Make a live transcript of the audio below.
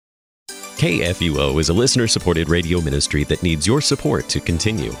KFUO is a listener-supported radio ministry that needs your support to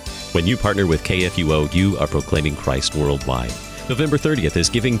continue. When you partner with KFUO, you are proclaiming Christ worldwide. November 30th is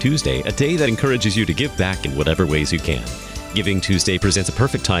Giving Tuesday, a day that encourages you to give back in whatever ways you can. Giving Tuesday presents a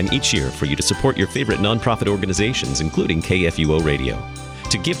perfect time each year for you to support your favorite nonprofit organizations, including KFUO Radio.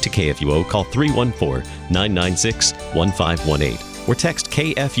 To give to KFUO, call 314-996-1518 or text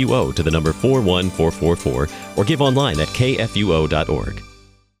KFUO to the number 41444 or give online at kfuo.org.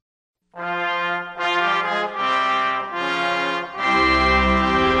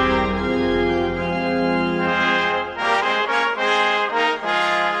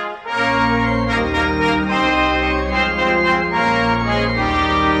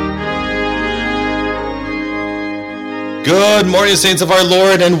 Good morning, saints of our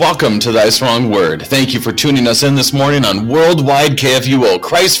Lord, and welcome to Thy Strong Word. Thank you for tuning us in this morning on Worldwide KFUO.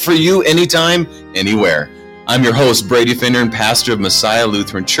 Christ for you, anytime, anywhere. I'm your host, Brady Finder, and pastor of Messiah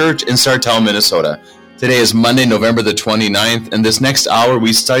Lutheran Church in Sartell, Minnesota. Today is Monday, November the 29th, and this next hour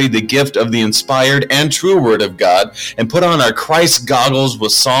we study the gift of the inspired and true Word of God and put on our Christ goggles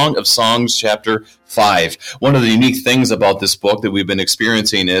with Song of Songs, chapter 5. One of the unique things about this book that we've been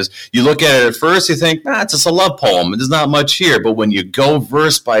experiencing is you look at it at first, you think, it's just a love poem. There's not much here. But when you go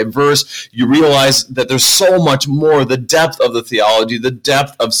verse by verse, you realize that there's so much more, the depth of the theology, the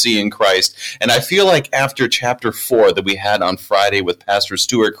depth of seeing Christ. And I feel like after chapter 4 that we had on Friday with Pastor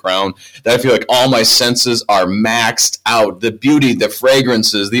Stuart Crown, that I feel like all my senses are maxed out. The beauty, the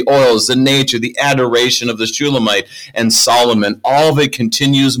fragrances, the oils, the nature, the adoration of the Shulamite and Solomon, all of it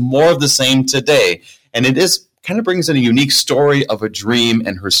continues, more of the same today. And it is kind of brings in a unique story of a dream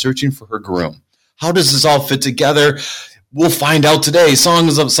and her searching for her groom. How does this all fit together? We'll find out today. Song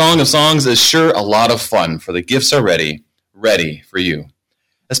of Songs is sure a lot of fun, for the gifts are ready for you.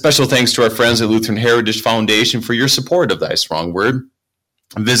 A special thanks to our friends at Lutheran Heritage Foundation for your support of Thy Strong Word.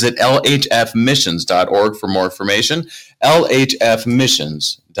 Visit lhfmissions.org for more information,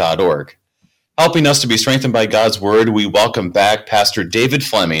 lhfmissions.org. Helping us to be strengthened by God's Word, we welcome back Pastor David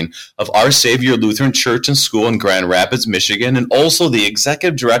Fleming of Our Savior Lutheran Church and School in Grand Rapids, Michigan, and also the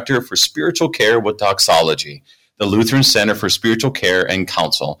Executive Director for Spiritual Care with Doxology, the Lutheran Center for Spiritual Care and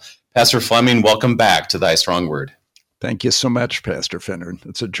Counsel. Pastor Fleming, welcome back to Thy Strong Word. Thank you so much, Pastor Fenner.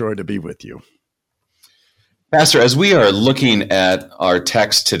 It's a joy to be with you. Pastor, as we are looking at our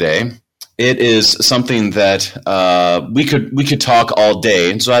text today, it is something that we could talk all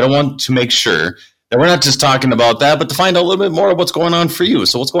day, and so I don't want to make sure that we're not just talking about that, but to find out a little bit more of what's going on for you.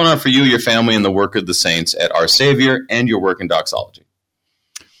 So what's going on for you, your family, and the work of the saints at Our Savior and your work in doxology?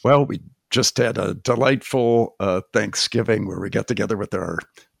 Well, we just had a delightful Thanksgiving where we got together with our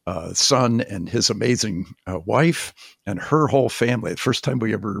son and his amazing wife and her whole family. The first time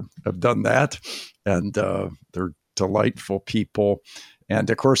we ever have done that, and they're delightful people. And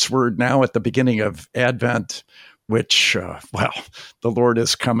of course, we're now at the beginning of Advent, which, the Lord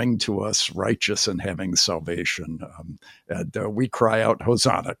is coming to us righteous and having salvation. And we cry out,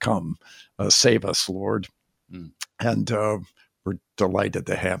 Hosanna, come, save us, Lord. And we're delighted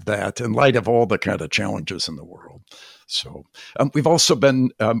to have that in light of all the kind of challenges in the world. So we've also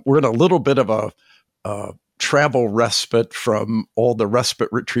been, we're in a little bit of a travel respite from all the respite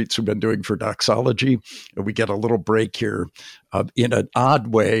retreats we've been doing for doxology. We get a little break here. In an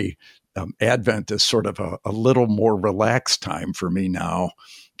odd way, Advent is sort of a little more relaxed time for me now,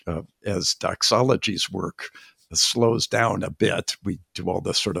 as doxology's work slows down a bit. We do all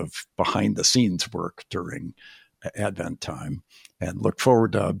this sort of behind the scenes work during Advent time, and look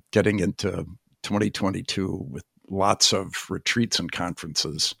forward to getting into 2022 with lots of retreats and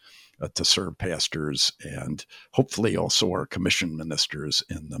conferences to serve pastors and hopefully also our commission ministers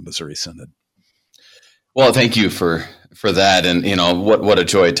in the Missouri Synod. Well, thank you for that, and what a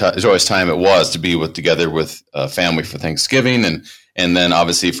joyous time it was to be together with family for Thanksgiving, and then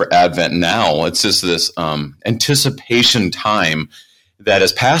obviously for Advent. Now it's just this anticipation time that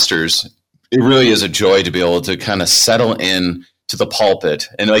as pastors, it really is a joy to be able to kind of settle in to the pulpit.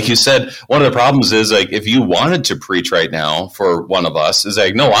 And like you said, one of the problems is, like, if you wanted to preach right now for one of us, is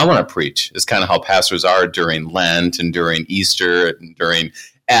like, no, I want to preach. It's kind of how pastors are during Lent and during Easter and during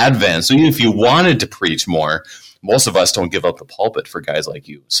Advent. So even if you wanted to preach more, most of us don't give up the pulpit for guys like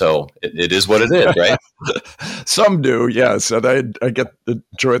you. So it is what it is, right? Some do, yes. And I get to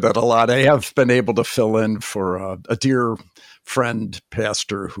enjoy that a lot. I have been able to fill in for a dear friend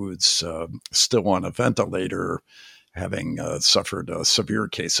pastor who's still on a ventilator, having suffered a severe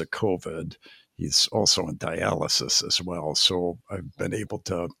case of COVID. He's also in dialysis as well. So I've been able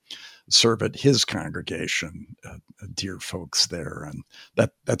to serve at his congregation, dear folks there. And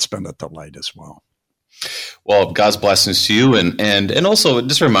that's been a delight as well. Well, God's blessings to you. And also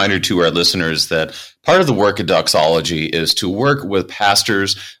just a reminder to our listeners that part of the work of doxology is to work with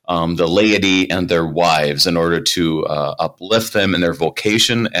pastors, the laity, and their wives in order to uplift them in their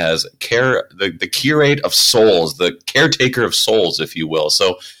vocation as the curate of souls, the caretaker of souls, if you will.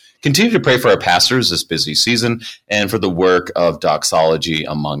 So continue to pray for our pastors this busy season and for the work of doxology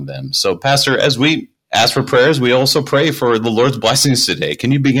among them. So, Pastor, as we ask for prayers, we also pray for the Lord's blessings today.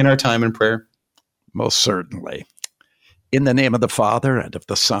 Can you begin our time in prayer? Most certainly. In the name of the Father, and of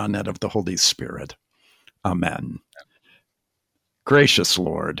the Son, and of the Holy Spirit. Amen. Gracious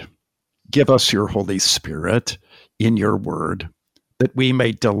Lord, give us your Holy Spirit in your word, that we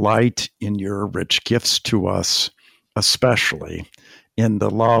may delight in your rich gifts to us, especially in the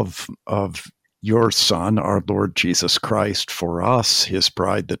love of your Son, our Lord Jesus Christ, for us, his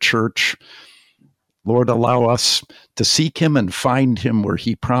bride, the church. Lord, allow us to seek him and find him where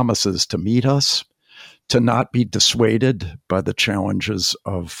he promises to meet us, to not be dissuaded by the challenges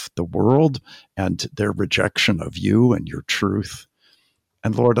of the world and their rejection of you and your truth.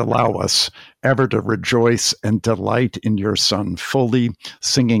 And Lord, allow us ever to rejoice and delight in your Son fully,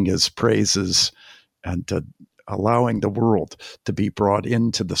 singing his praises and allowing the world to be brought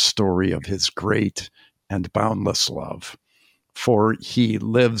into the story of his great and boundless love. For he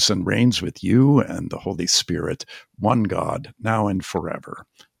lives and reigns with you and the Holy Spirit, one God, now and forever.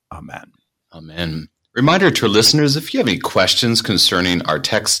 Amen. Amen. Reminder to our listeners, if you have any questions concerning our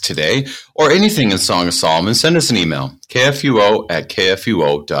text today or anything in Song of Solomon, send us an email,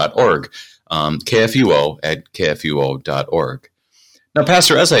 kfuo@kfuo.org, kfuo@kfuo.org. Now,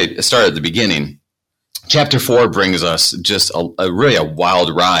 Pastor, as I started at the beginning, chapter 4 brings us just a really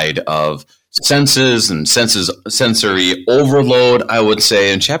wild ride of senses and sensory overload, I would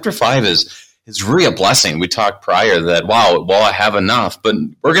say. And chapter 5 is really a blessing. We talked prior that, wow, well, I have enough, but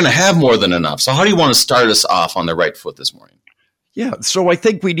we're going to have more than enough. So how do you want to start us off on the right foot this morning? Yeah, so I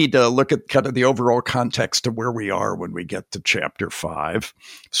think we need to look at kind of the overall context of where we are when we get to chapter 5.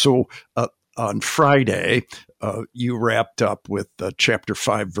 So on Friday, you wrapped up with chapter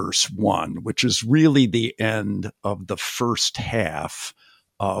 5, verse 1, which is really the end of the first half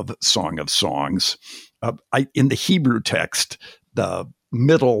of Song of Songs. In the Hebrew text, the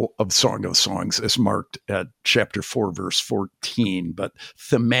middle of Song of Songs is marked at chapter 4, verse 14, but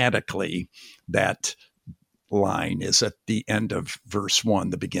thematically, that line is at the end of verse 1,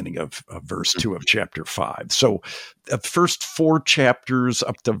 the beginning of verse 2 of chapter 5. So the first 4 chapters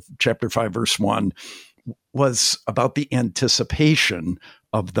up to chapter 5, verse 1 was about the anticipation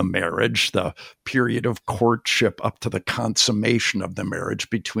of the marriage, the period of courtship up to the consummation of the marriage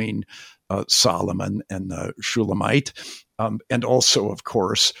between Solomon and the Shulamite. And also, of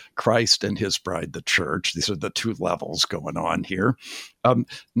course, Christ and his bride, the church. These are the 2 levels going on here.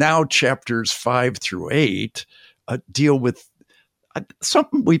 Now, chapters 5 through 8 deal with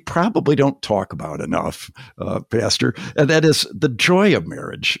something we probably don't talk about enough, Pastor, and that is the joy of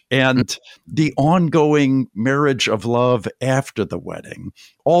marriage and the ongoing marriage of love after the wedding.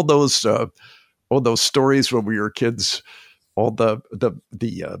 All those stories when we were kids, all the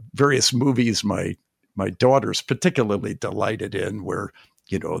various movies my daughters particularly delighted in, where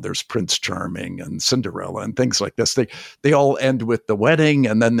there's Prince Charming and Cinderella and things like this. They all end with the wedding,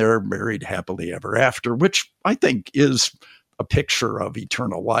 and then they're married happily ever after, which I think is a picture of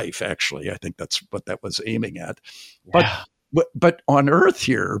eternal life. Actually, I think that's what that was aiming at. Yeah. But on earth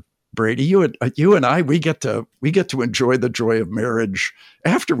here, Brady, you and I, we get to enjoy the joy of marriage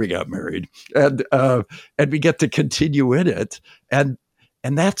after we got married, and we get to continue in it, and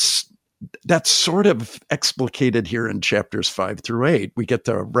that's sort of explicated here in chapters 5 through 8. We get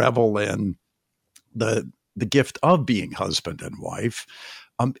to revel in the gift of being husband and wife,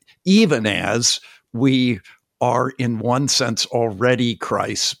 even as we are in one sense already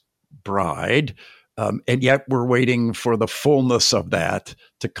Christ's bride, and yet we're waiting for the fullness of that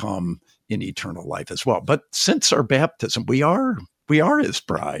to come in eternal life as well. But since our baptism, we are his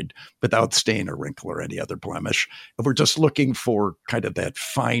bride without stain or wrinkle or any other blemish. And we're just looking for kind of that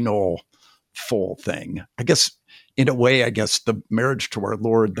final full thing. I guess in a way, the marriage to our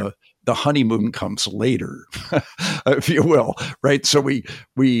Lord, the honeymoon comes later, if you will, right? So we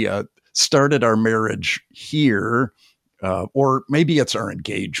started our marriage here, or maybe it's our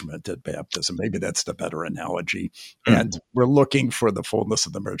engagement at baptism. Maybe that's the better analogy. And we're looking for the fullness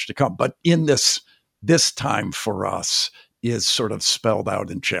of the marriage to come. But in this time for us is sort of spelled out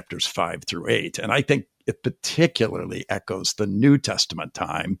in chapters 5 through 8. And I think it particularly echoes the New Testament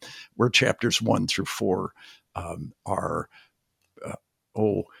time, where chapters 1 through 4 are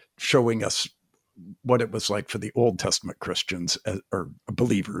showing us what it was like for the Old Testament Christians or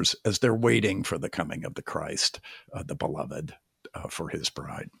believers as they're waiting for the coming of the Christ, the beloved, for his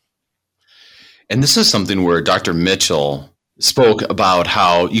bride. And this is something where Dr. Mitchell spoke about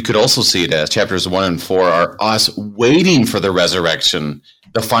how you could also see it as chapters 1 and 4 are us waiting for the resurrection,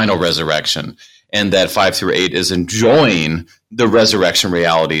 the final resurrection, and that 5 through 8 is enjoying the resurrection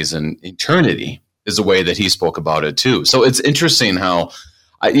realities in eternity, is the way that he spoke about it too. So it's interesting how,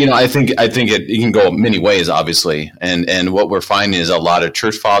 I think it can go many ways, obviously, and what we're finding is a lot of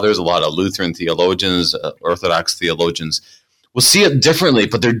church fathers, a lot of Lutheran theologians, Orthodox theologians will see it differently,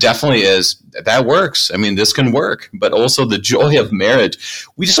 but there definitely is, that works. I mean, this can work, but also the joy of marriage.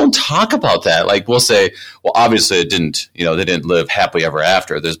 We just don't talk about that. Like we'll say, well, obviously it didn't, they didn't live happily ever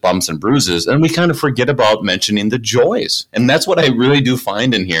after. There's bumps and bruises, and we kind of forget about mentioning the joys. And that's what I really do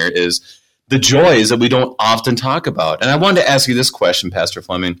find in here is the joys that we don't often talk about. And I wanted to ask you this question, Pastor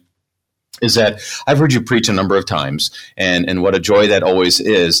Fleming, is that I've heard you preach a number of times, and what a joy that always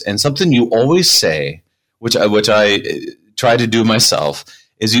is. And something you always say, which I try to do myself,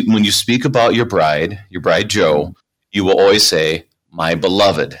 is when you speak about your bride Jo, you will always say, my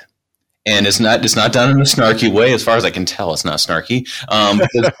beloved. And it's not done in a snarky way. As far as I can tell, it's not snarky.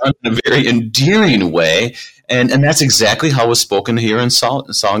 It's done in a very endearing way. And that's exactly how it was spoken here in Song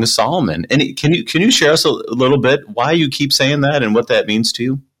of Solomon. And can you share us a little bit why you keep saying that and what that means to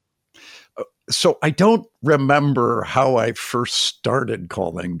you? So I don't remember how I first started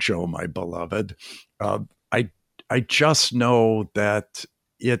calling Jo my beloved. I just know that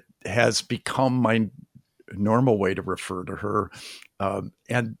it has become my normal way to refer to her,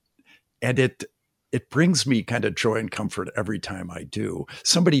 and it brings me kind of joy and comfort every time I do.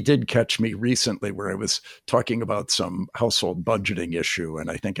 Somebody did catch me recently where I was talking about some household budgeting issue, and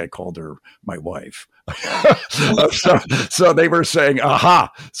I think I called her my wife. So they were saying,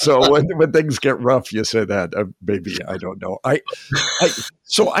 "Aha!" So when things get rough, you say that. Maybe I don't know.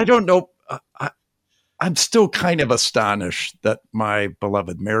 So I don't know. I'm still kind of astonished that my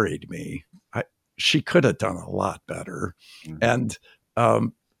beloved married me. She could have done a lot better. Mm-hmm.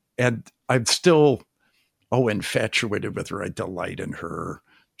 And I'm still, infatuated with her. I delight in her.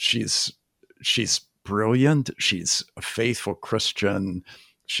 She's brilliant. She's a faithful Christian.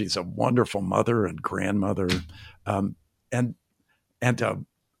 She's a wonderful mother and grandmother, and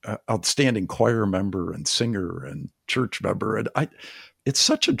outstanding choir member and singer and church member. And it's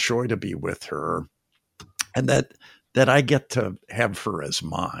such a joy to be with her. And that I get to have her as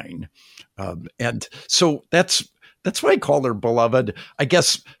mine. And so that's why I call her beloved. I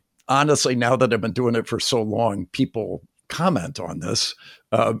guess, honestly, now that I've been doing it for so long, people comment on this.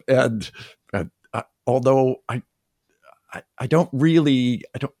 Although I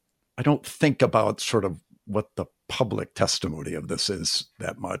don't think about sort of what the public testimony of this is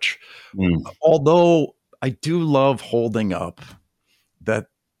that much. Although I do love holding up that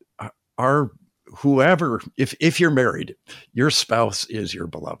whoever, if you're married, your spouse is your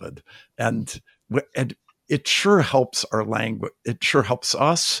beloved, and it sure helps our language. It sure helps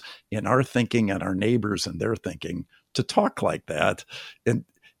us in our thinking and our neighbors in their thinking to talk like that, and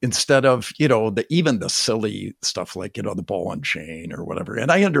instead of even the silly stuff like the ball and chain or whatever.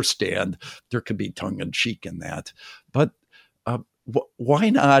 And I understand there could be tongue in cheek in that, but why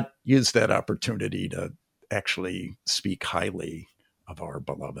not use that opportunity to actually speak highly of our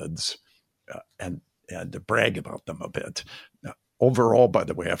beloveds? And to brag about them a bit. Now, overall, by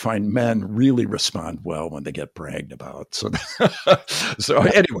the way, I find men really respond well when they get bragged about. So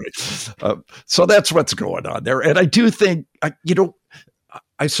anyway, so that's what's going on there. And I do think,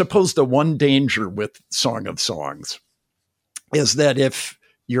 I suppose the one danger with Song of Songs is that if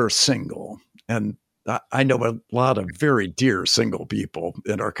you're single, and I know a lot of very dear single people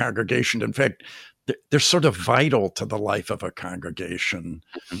in our congregation. In fact, they're sort of vital to the life of a congregation.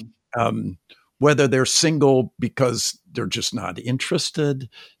 Whether they're single because they're just not interested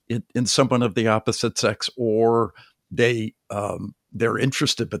in someone of the opposite sex, or they're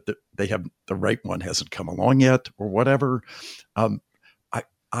interested, but they have the right one hasn't come along yet, or whatever.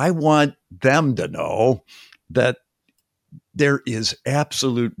 I want them to know that there is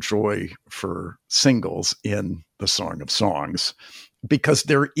absolute joy for singles in the Song of Songs, because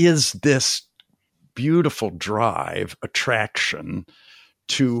there is this beautiful drive, attraction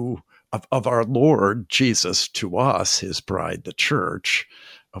of our Lord Jesus to us, his bride, the church,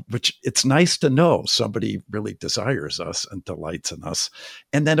 which it's nice to know somebody really desires us and delights in us.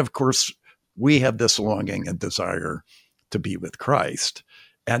 And then, of course, we have this longing and desire to be with Christ.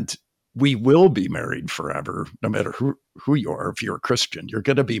 And we will be married forever, no matter who you are. If you're a Christian, you're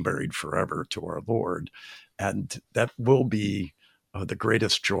going to be married forever to our Lord. And that will be the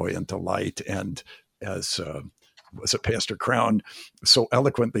greatest joy and delight. And as was it Pastor Crown so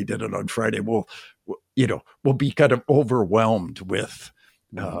eloquently did it on Friday, we'll be kind of overwhelmed with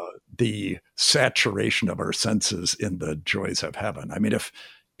the saturation of our senses in the joys of heaven. I mean,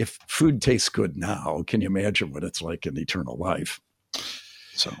 if food tastes good now, can you imagine what it's like in eternal life?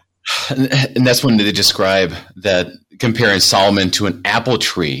 So, and that's when they describe that, comparing Solomon to an apple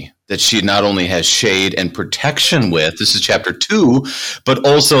tree that she not only has shade and protection with, this is chapter 2, but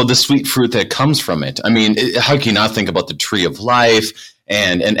also the sweet fruit that comes from it. I mean, how can you not think about the tree of life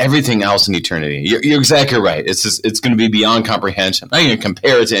and everything else in eternity? You're exactly right. It's going to be beyond comprehension. I'm not going to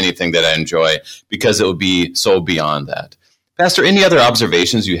compare it to anything that I enjoy, because it would be so beyond that. Pastor, any other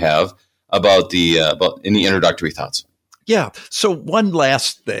observations you have about any introductory thoughts? Yeah. So one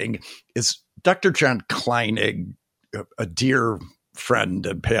last thing is Dr. John Kleinig, a dear friend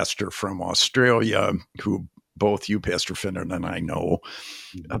and pastor from Australia, who both you, Pastor Finner, and I know.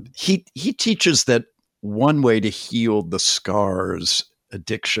 He teaches that one way to heal the scars,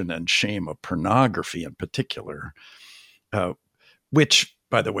 addiction, and shame of pornography in particular, which,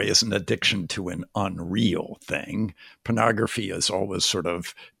 by the way, is an addiction to an unreal thing. Pornography is always sort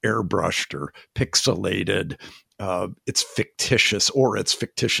of airbrushed or pixelated. It's fictitious, or it's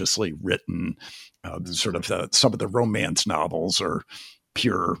fictitiously written. Sort of some of the romance novels are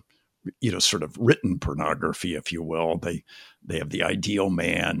pure, sort of written pornography, if you will. They have the ideal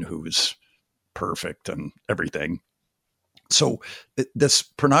man who's perfect and everything. So this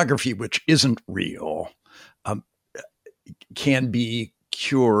pornography, which isn't real, can be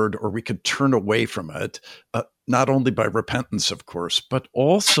cured, or we could turn away from it, not only by repentance, of course, but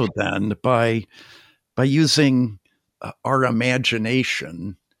also then by using our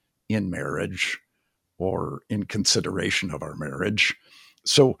imagination in marriage or in consideration of our marriage.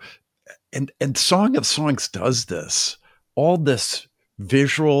 So, and Song of Songs does this, all this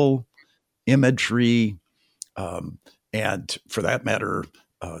visual imagery, and for that matter,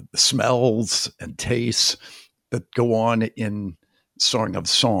 smells and tastes that go on in Song of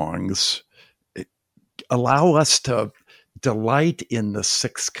Songs allow us to delight in the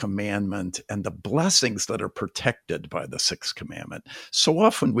sixth commandment and the blessings that are protected by the sixth commandment. So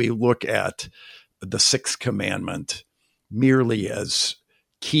often we look at the sixth commandment merely as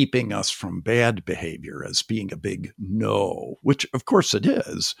keeping us from bad behavior, as being a big no, which of course it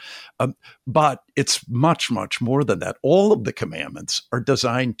is. But it's much, much more than that. All of the commandments are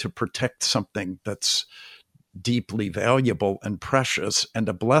designed to protect something that's deeply valuable and precious and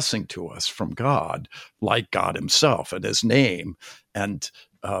a blessing to us from God, like God himself and his name and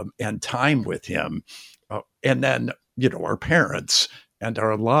time with him. And then, our parents and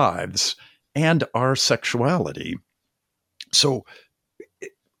our lives and our sexuality. So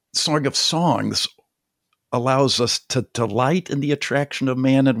Song of Songs allows us to delight in the attraction of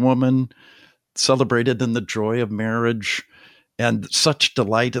man and woman, celebrated in the joy of marriage. And such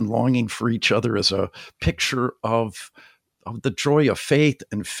delight and longing for each other is a picture of the joy of faith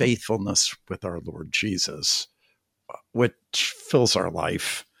and faithfulness with our Lord Jesus, which fills our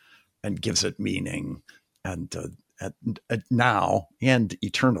life and gives it meaning, and now and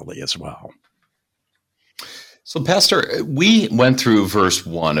eternally as well. So, Pastor, we went through verse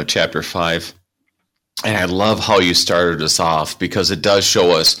 1 of chapter 5, and I love how you started us off, because it does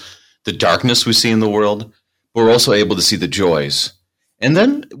show us the darkness we see in the world. We're also able to see the joys. And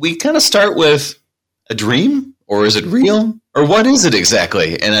then we kind of start with a dream, or is it real? Or what is it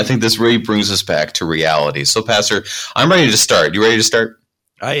exactly? And I think this really brings us back to reality. So, Pastor, I'm ready to start. You ready to start?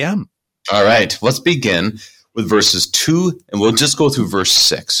 I am. All right. Let's begin with verses 2, and we'll just go through verse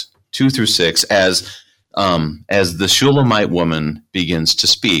 6, 2 through 6, as the Shulamite woman begins to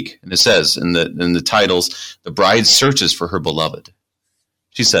speak. And it says in the titles, the bride searches for her beloved.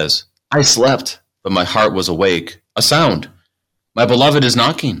 She says, I slept, but my heart was awake. A sound. My beloved is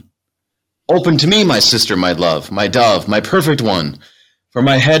knocking. Open to me, my sister, my love, my dove, my perfect one. For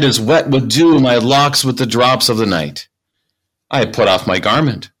my head is wet with dew, my locks with the drops of the night. I had put off my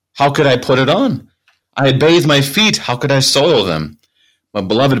garment. How could I put it on? I had bathed my feet. How could I soil them? My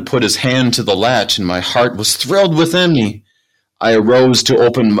beloved put his hand to the latch, and my heart was thrilled within me. I arose to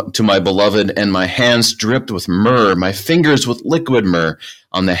open to my beloved, and my hands dripped with myrrh, my fingers with liquid myrrh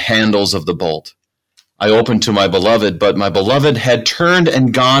on the handles of the bolt. I opened to my beloved, but my beloved had turned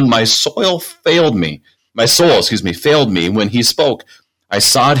and gone. My soul failed me when he spoke. I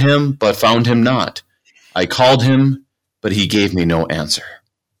sought him, but found him not. I called him, but he gave me no answer.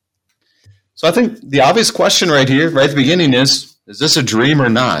 So I think the obvious question right here, right at the beginning is this a dream or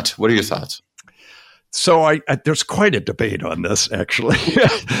not? What are your thoughts? So there's quite a debate on this, actually.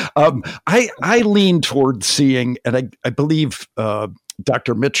 I lean toward seeing, and I believe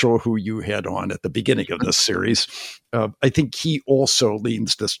Dr. Mitchell, who you had on at the beginning of this series, I think he also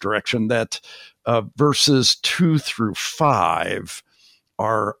leans this direction, that verses 2 through 5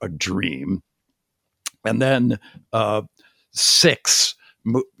 are a dream. And then 6,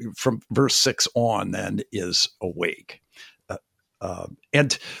 from verse 6 on, then is awake.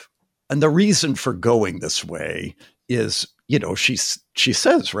 And the reason for going this way is, she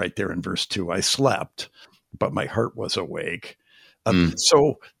says right there in verse 2, I slept, but my heart was awake.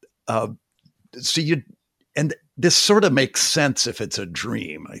 So this sort of makes sense if it's a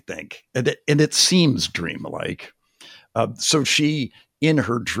dream, I think, and it seems dreamlike. So she, in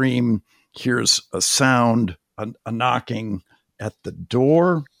her dream, hears a sound, a knocking at the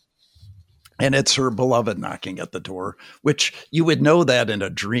door. And it's her beloved knocking at the door, which you would know that in a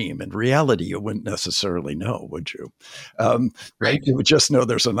dream. In reality, you wouldn't necessarily know, would you? Right? You would just know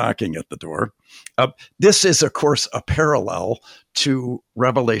there's a knocking at the door. This is, of course, a parallel to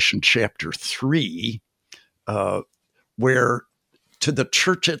Revelation chapter 3, where to the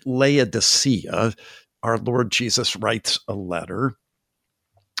church at Laodicea, our Lord Jesus writes a letter.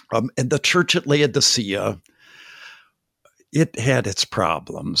 And the church at Laodicea, it had its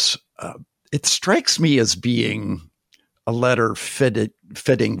problems. It strikes me as being a letter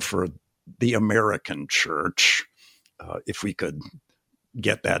fitting for the American church, if we could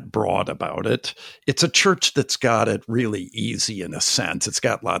get that broad about it. It's a church that's got it really easy in a sense. It's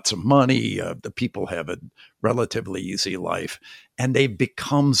got lots of money. The people have a relatively easy life, and they've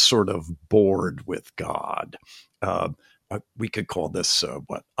become sort of bored with God. We could call this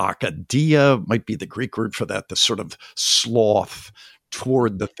akadia, might be the Greek word for that, the sort of sloth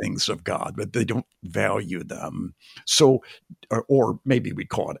toward the things of God, but they don't value them. So, or maybe we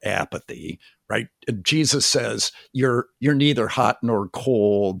call it apathy, right? Jesus says, you're neither hot nor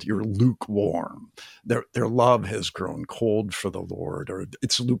cold, you're lukewarm. Their love has grown cold for the Lord, or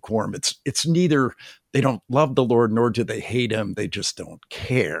it's lukewarm. It's neither, they don't love the Lord, nor do they hate him. They just don't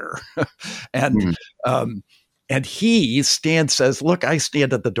care. And he says, look, I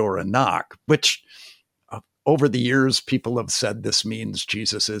stand at the door and knock, which over the years, people have said this means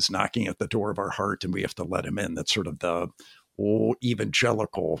Jesus is knocking at the door of our heart and we have to let him in. That's sort of the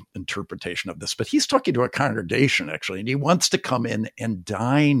evangelical interpretation of this. But he's talking to a congregation, actually, and he wants to come in and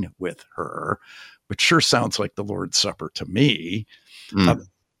dine with her, which sure sounds like the Lord's Supper to me.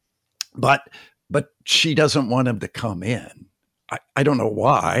 But she doesn't want him to come in. I don't know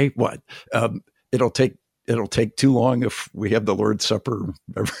why. What? It'll take too long if we have the Lord's Supper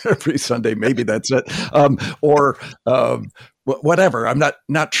every Sunday. Maybe that's it, or whatever. I'm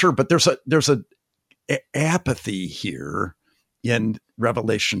not sure, but there's a apathy here in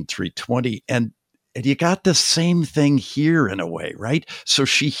Revelation 3:20, and you got the same thing here in a way, right? So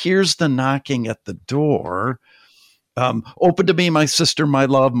she hears the knocking at the door. Open to me, my sister, my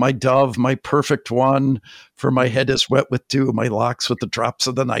love, my dove, my perfect one, for my head is wet with dew, my locks with the drops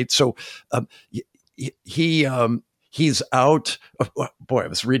of the night. So he's out. Boy, I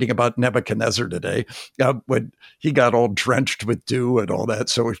was reading about Nebuchadnezzar today when he got all drenched with dew and all that.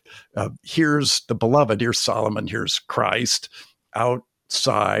 So here's the beloved, here's Solomon, here's Christ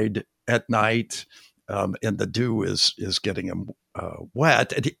outside at night, and the dew is getting him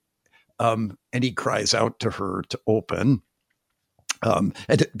wet, and he cries out to her to open.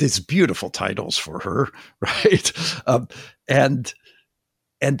 And these beautiful titles for her, right? And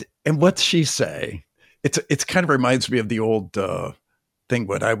what's she say? It kind of reminds me of the old thing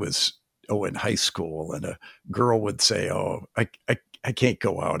when I was in high school, and a girl would say, "Oh, I can't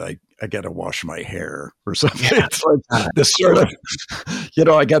go out. I got to wash my hair," or something. Yeah. It's like this sort of,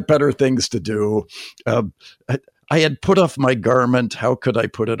 I got better things to do. I had put off my garment. How could I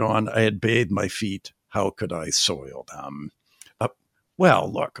put it on? I had bathed my feet. How could I soil them?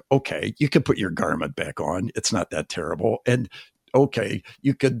 Well, look, okay, you could put your garment back on. It's not that terrible. And okay,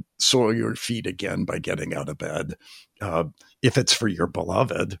 you could soil your feet again by getting out of bed. If it's for your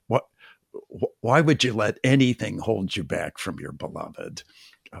beloved, why would you let anything hold you back from your beloved?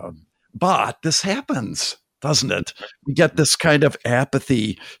 But this happens, doesn't it? We get this kind of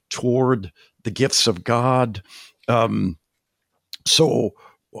apathy toward the gifts of God. So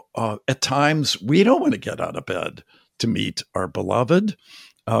at times we don't want to get out of bed to meet our beloved,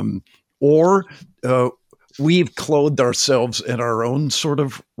 or we've clothed ourselves in our own sort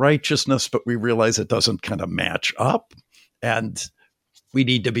of righteousness, but we realize it doesn't kind of match up, and we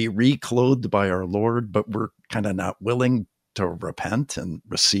need to be reclothed by our Lord, but we're kind of not willing to repent and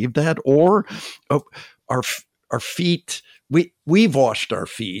receive that. Or our feet, we've washed our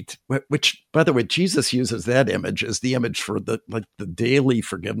feet, which, by the way, Jesus uses that image as the image for the daily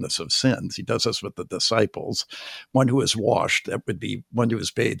forgiveness of sins. He does this with the disciples. One who is washed, that would be one who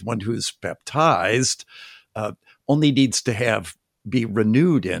is bathed. One who is baptized only needs to be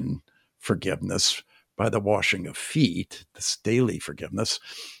renewed in forgiveness by the washing of feet, this daily forgiveness.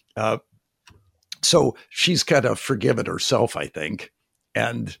 So she's kind of forgiven herself, I think,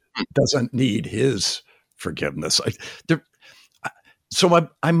 and doesn't need his forgiveness. So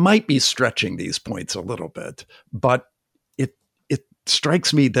I might be stretching these points a little bit, but it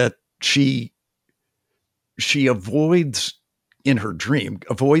strikes me that she avoids, in her dream,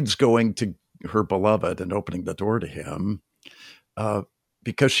 going to her beloved and opening the door to him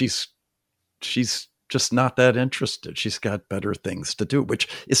because she's just not that interested. She's got better things to do, which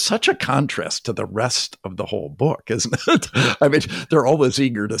is such a contrast to the rest of the whole book, isn't it? I mean, they're always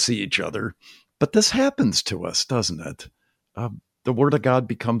eager to see each other, but this happens to us, doesn't it? The Word of God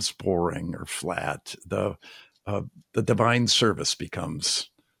becomes boring or flat. The divine service becomes,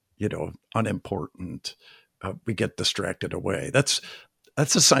 unimportant. We get distracted away. That's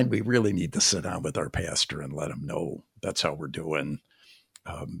a sign we really need to sit down with our pastor and let him know that's how we're doing,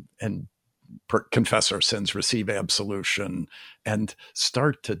 and confess our sins, receive absolution, and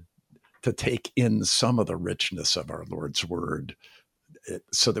start to take in some of the richness of our Lord's Word,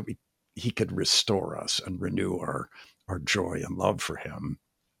 so that He could restore us and renew our joy and love for Him.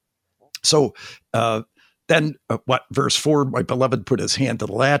 So then, verse 4, my beloved put his hand to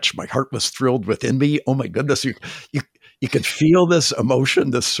the latch. My heart was thrilled within me. Oh my goodness, you could feel this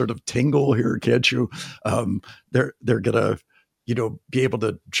emotion, this sort of tingle here, can't you? They're gonna, be able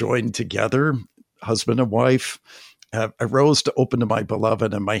to join together, husband and wife. I rose to open to my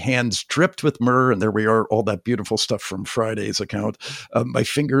beloved, and my hands dripped with myrrh. And there we are, all that beautiful stuff from Friday's account. My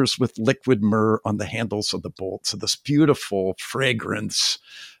fingers with liquid myrrh on the handles of the bolts. So this beautiful fragrance,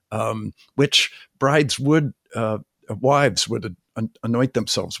 which wives would anoint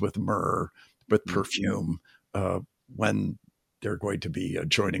themselves with myrrh, with perfume, when they're going to be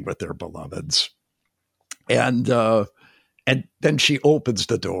joining with their beloveds. And then she opens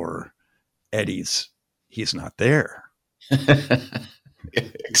the door, and he's not there.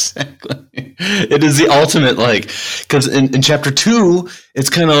 Exactly. It is the ultimate, because in chapter 2, it's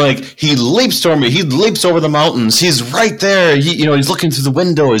kind of like he leaps over me. He leaps over the mountains. He's right there. He's looking through the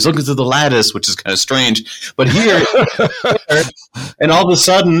window. He's looking through the lattice, which is kind of strange. But here, and all of a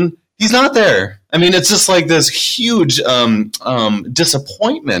sudden, he's not there. I mean, it's just like this huge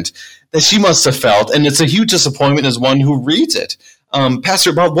disappointment that she must have felt, and it's a huge disappointment as one who reads it. Pastor,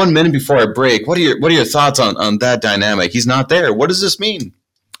 about 1 minute before I break, what are your thoughts on that dynamic? He's not there. What does this mean?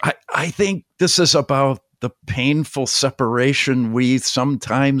 I think this is about the painful separation we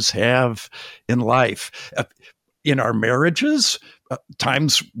sometimes have in life. In our marriages,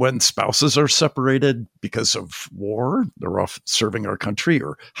 times when spouses are separated because of war, they're off serving our country,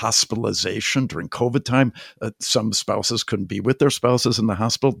 or hospitalization during COVID time. Some spouses couldn't be with their spouses in the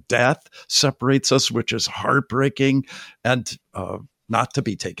hospital. Death separates us, which is heartbreaking and not to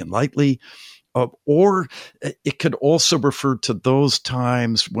be taken lightly. Or it could also refer to those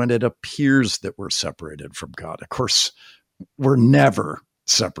times when it appears that we're separated from God. Of course, we're never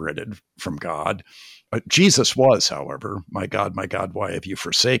separated from God. Jesus was, however, my God, why have you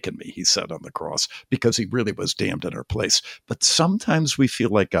forsaken me? He said on the cross, because he really was damned in our place. But sometimes we feel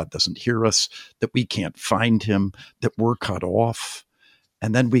like God doesn't hear us, that we can't find him, that we're cut off.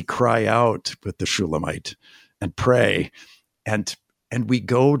 And then we cry out with the Shulamite and pray, and we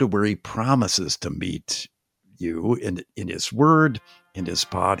go to where he promises to meet you in his word, in his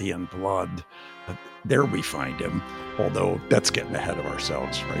body and blood. There we find him, although that's getting ahead of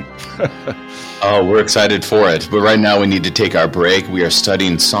ourselves, right? Oh, we're excited for it. But right now we need to take our break. We are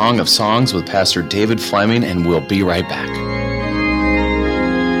studying Song of Songs with Pastor David Fleming, and we'll be right back.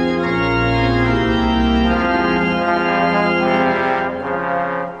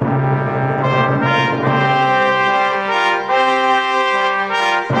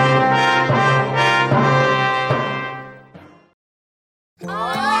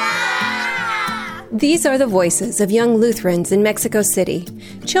 These are the voices of young Lutherans in Mexico City,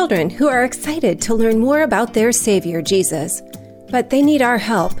 children who are excited to learn more about their Savior, Jesus. But they need our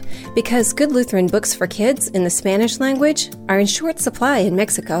help because good Lutheran books for kids in the Spanish language are in short supply in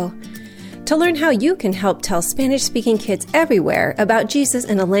Mexico. To learn how you can help tell Spanish-speaking kids everywhere about Jesus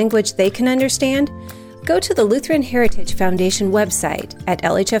in a language they can understand, go to the Lutheran Heritage Foundation website at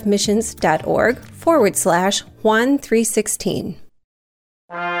lhfmissions.org/Juan316.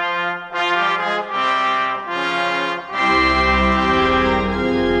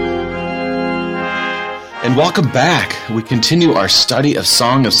 And welcome back. We continue our study of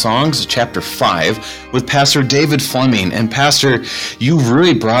Song of Songs, chapter 5, with Pastor David Fleming. And Pastor, you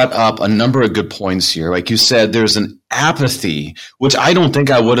really brought up a number of good points here. Like you said, there's an apathy, which I don't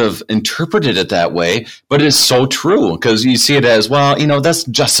think I would have interpreted it that way, but it's so true because you see it as, well, that's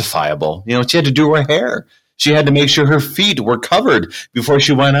justifiable. She had to do her hair. She had to make sure her feet were covered before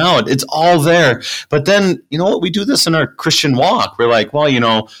she went out. It's all there. But then, we do this in our Christian walk. We're like, well,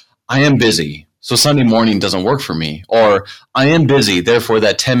 I am busy, so Sunday morning doesn't work for me. Or I am busy, therefore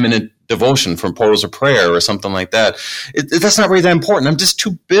that 10-minute devotion from Portals of Prayer or something like that. That's not really that important. I'm just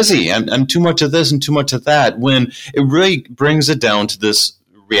too busy. I'm too much of this and too much of that, when it really brings it down to this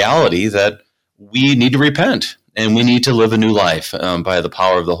reality that we need to repent and we need to live a new life by the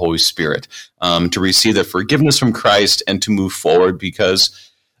power of the Holy Spirit, to receive the forgiveness from Christ and to move forward,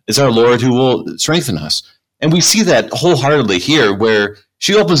 because it's our Lord who will strengthen us. And we see that wholeheartedly here, where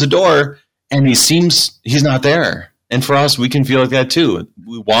she opens the door and he's not there. And for us, we can feel like that too.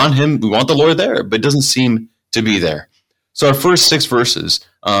 We want him, we want the Lord there, but it doesn't seem to be there. So our first 6 verses,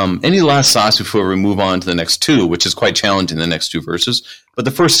 any last thoughts before we move on to the next 2, which is quite challenging, the next 2 verses. But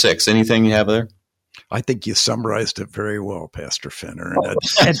the first 6, anything you have there? I think you summarized it very well, Pastor Finner.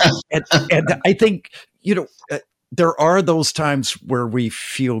 And I think, there are those times where we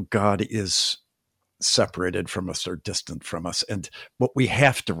feel God is separated from us or distant from us. And what we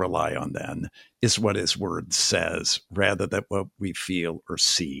have to rely on then is what his word says, rather than what we feel or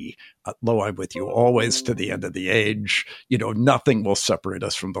see. Lo, I'm with you always to the end of the age. Nothing will separate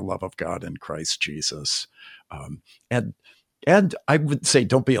us from the love of God in Christ Jesus. And I would say,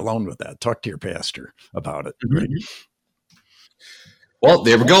 don't be alone with that. Talk to your pastor about it. Right? Well,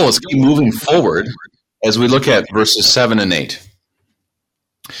 there we go. Let's keep moving forward as we look at verses 7 and 8.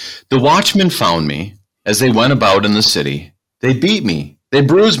 The watchmen found me as they went about in the city. They beat me. They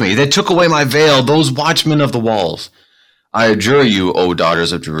bruised me. They took away my veil, those watchmen of the walls. I adjure you, O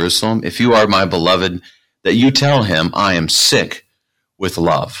daughters of Jerusalem, if you are my beloved, that you tell him I am sick with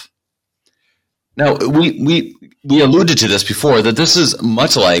love. Now, we alluded to this before, that this is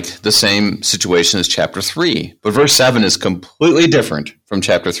much like the same situation as chapter 3, but verse 7 is completely different from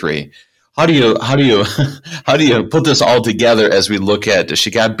chapter 3. How do you put this all together as we look at,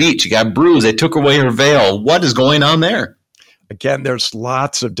 she got beat, she got bruised, they took away her veil? What is going on there? Again, there's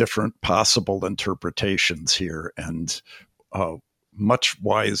lots of different possible interpretations here, and much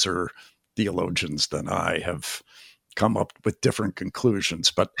wiser theologians than I have come up with different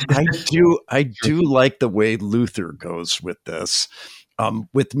conclusions. But I do like the way Luther goes with this,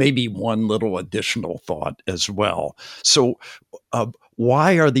 with maybe one little additional thought as well. So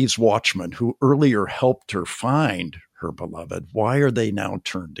why are these watchmen who earlier helped her find her beloved, why are they now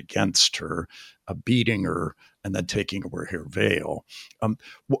turned against her, beating her and then taking away her veil?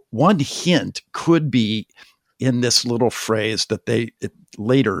 One hint could be in this little phrase that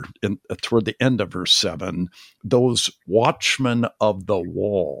later toward the end of verse 7, those watchmen of the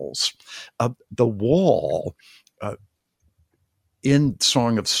walls. The wall in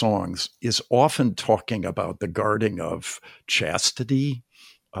Song of Songs is often talking about the guarding of chastity,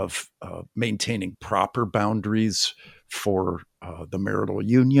 of maintaining proper boundaries for the marital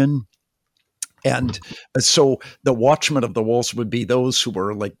union. And so the watchmen of the walls would be those who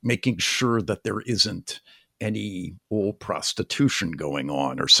are like making sure that there isn't any old prostitution going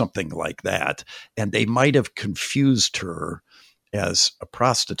on or something like that. And they might have confused her as a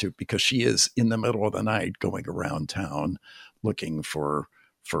prostitute because she is in the middle of the night going around town looking for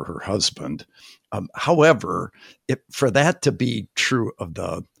her husband. However, for that to be true of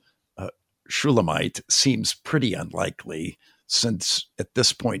the Shulamite seems pretty unlikely, since at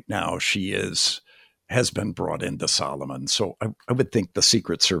this point now she has been brought into Solomon. So I would think the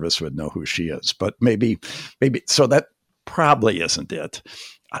Secret Service would know who she is, but maybe so that probably isn't it.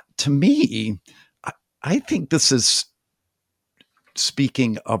 To me, I think this is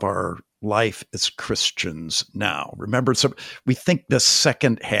speaking of our life as Christians now. Remember, so we think the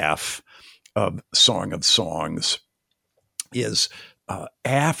second half of Song of Songs is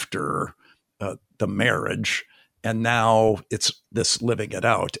after the marriage, and now it's this living it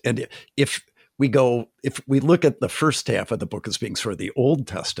out. And if we look at the first half of the book as being sort of the Old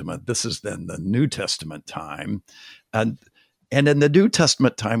Testament, this is then the New Testament time. And in the New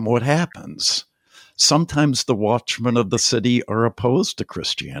Testament time, what happens? Sometimes the watchmen of the city are opposed to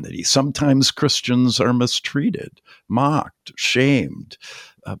Christianity. Sometimes Christians are mistreated, mocked, shamed.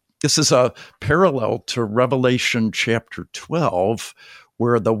 This is a parallel to Revelation chapter 12,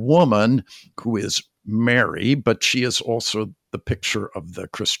 where the woman who is Mary, but she is also the picture of the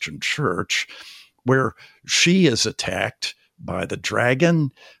Christian church, where she is attacked by the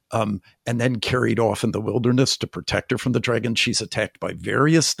dragon, and then carried off in the wilderness to protect her from the dragon. She's attacked by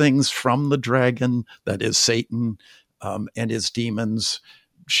various things from the dragon, that is Satan and his demons.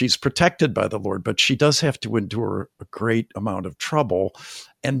 She's protected by the Lord, but she does have to endure a great amount of trouble.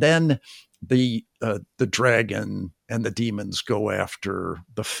 And then the dragon and the demons go after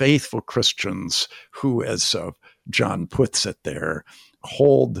the faithful Christians who, as John puts it there,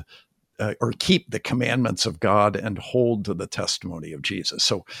 hold or keep the commandments of God and hold to the testimony of Jesus.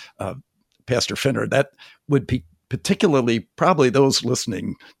 So, Pastor Finner, that would be particularly probably those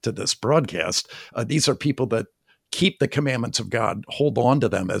listening to this broadcast. These are people that keep the commandments of God, hold on to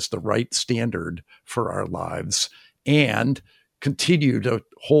them as the right standard for our lives, and continue to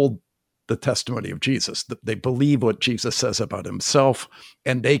hold the testimony of Jesus. They believe what Jesus says about himself,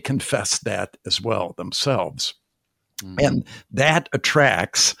 and they confess that as well themselves. Mm-hmm. And that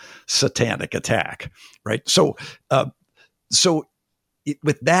attracts satanic attack, right? So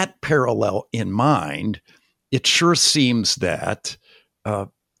with that parallel in mind, it sure seems that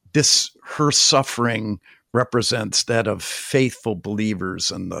her suffering represents that of faithful believers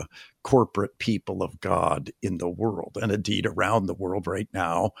and the corporate people of God in the world. And indeed, around the world right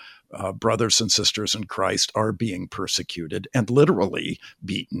now, brothers and sisters in Christ are being persecuted and literally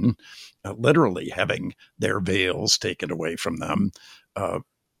beaten, literally having their veils taken away from them.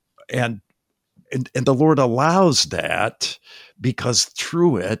 And the Lord allows that because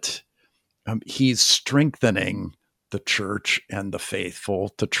through it, he's strengthening the church and the faithful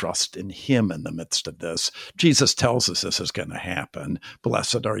to trust in him in the midst of this. Jesus tells us this is going to happen.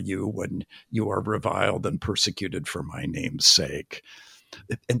 Blessed are you when you are reviled and persecuted for my name's sake.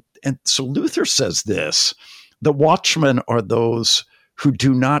 And so Luther says this: the watchmen are those who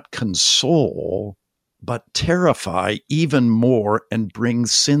do not console, but terrify even more and bring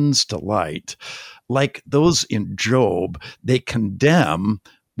sins to light. Like those in Job, they condemn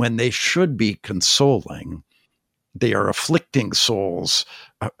when they should be consoling. They are afflicting souls.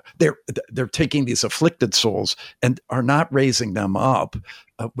 They're taking these afflicted souls and are not raising them up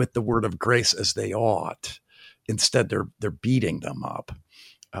with the word of grace as they ought. Instead, they're beating them up.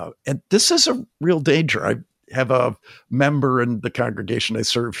 And this is a real danger. I have a member in the congregation I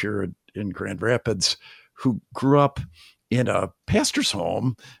serve here in Grand Rapids who grew up in a pastor's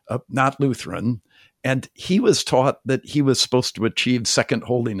home, not Lutheran, and he was taught that he was supposed to achieve second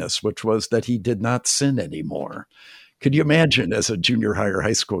holiness, which was that he did not sin anymore. Could you imagine as a junior high or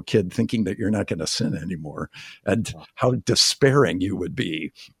high school kid thinking that you're not going to sin anymore, and how despairing you would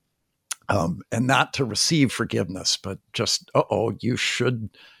be, and not to receive forgiveness, but just, you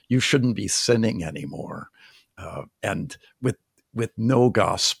shouldn't be sinning anymore. And with no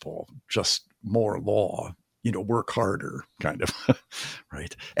gospel, just more law, work harder kind of,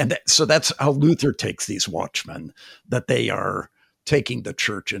 right? And so that's how Luther takes these watchmen, that they are taking the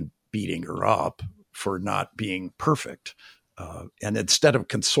church and beating her up for not being perfect. And instead of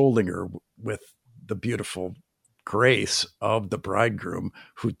consoling her with the beautiful grace of the bridegroom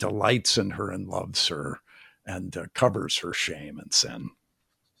who delights in her and loves her and covers her shame and sin.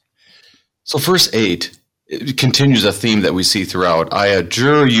 So verse 8, it continues a theme that we see throughout. I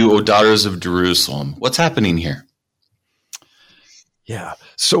adjure you, O daughters of Jerusalem. What's happening here? Yeah.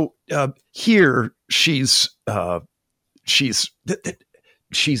 So here she's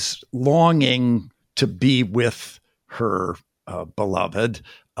longing to be with her beloved.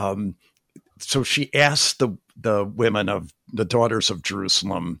 So she asks the women of the daughters of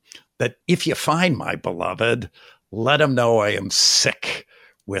Jerusalem that if you find my beloved, let him know I am sick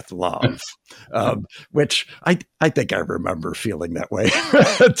with love, which I think I remember feeling that way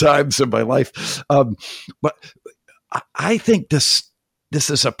at times in my life. But I think this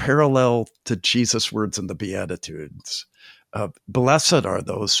is a parallel to Jesus' words in the Beatitudes. Blessed are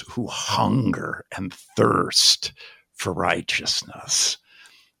those who hunger and thirst for righteousness.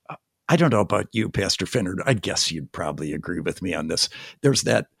 I don't know about you, Pastor Finner. I guess you'd probably agree with me on this. There's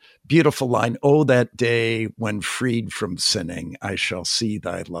that beautiful line, oh, that day when freed from sinning, I shall see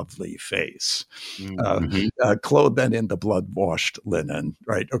thy lovely face. Mm-hmm. Clothed then in the blood-washed linen,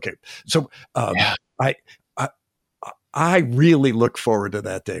 right? Okay. So I really look forward to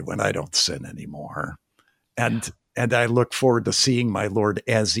that day when I don't sin anymore. And I look forward to seeing my Lord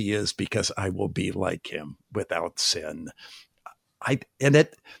as he is, because I will be like him without sin.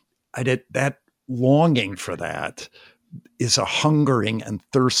 That longing for that is a hungering and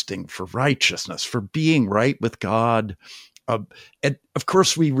thirsting for righteousness, for being right with God. And of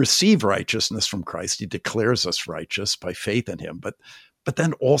course, we receive righteousness from Christ. He declares us righteous by faith in him, but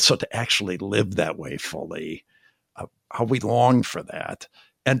then also to actually live that way fully, how we long for that.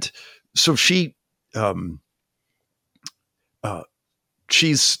 And so she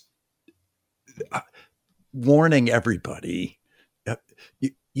she's warning everybody,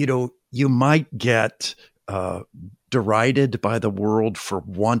 you might get derided by the world for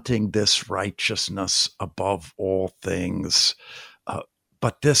wanting this righteousness above all things.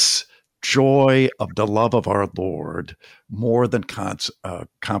 But this joy of the love of our Lord more than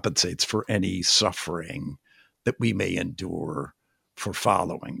compensates for any suffering that we may endure for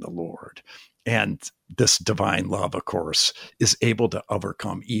following the Lord. And this divine love, of course, is able to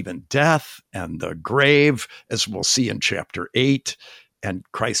overcome even death and the grave, as we'll see in chapter 8. And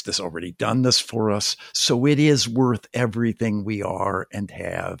Christ has already done this for us. So it is worth everything we are and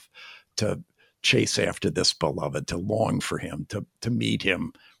have to chase after this beloved, to long for him, to meet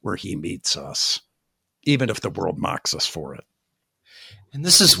him where he meets us, even if the world mocks us for it. And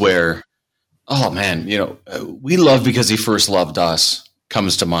this is where, we love because he first loved us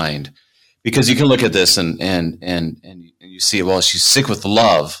comes to mind. Because you can look at this and you see, well, she's sick with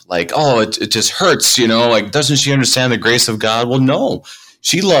love. Like, it just hurts, like, doesn't she understand the grace of God? Well, no,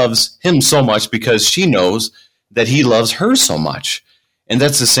 she loves him so much because she knows that he loves her so much. And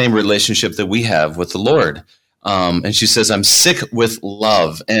that's the same relationship that we have with the Lord. And she says, I'm sick with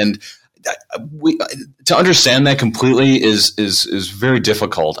love. And to understand that completely is very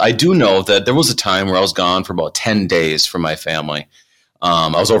difficult. I do know that there was a time where I was gone for about 10 days from my family. I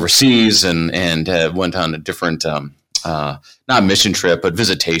was overseas and went on a different, not mission trip, but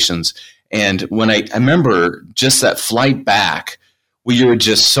visitations. And when I remember just that flight back, where you were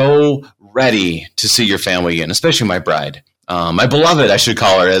just so ready to see your family again, especially my bride. My beloved, I should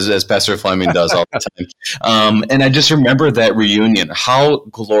call her, as Pastor Fleming does all the time. And I just remember that reunion, how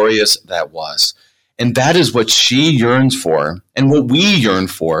glorious that was. And that is what she yearns for. And what we yearn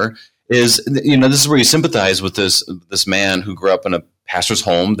for is, this is where you sympathize with this man who grew up in a pastor's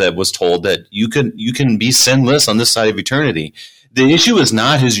home that was told that you can be sinless on this side of eternity. The issue is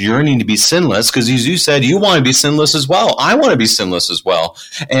not his yearning to be sinless, because as you said, you want to be sinless as well. I want to be sinless as well.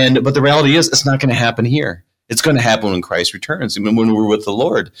 But the reality is, it's not going to happen here. It's going to happen when Christ returns, when we're with the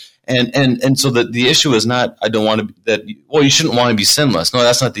Lord. And so the issue is not, you shouldn't want to be sinless. No,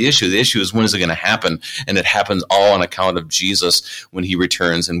 that's not the issue. The issue is, when is it going to happen? And it happens all on account of Jesus when he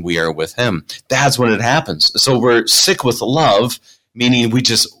returns and we are with him. That's when it happens. So we're sick with love, meaning we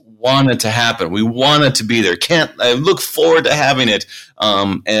just want it to happen. We want it to be there. I look forward to having it.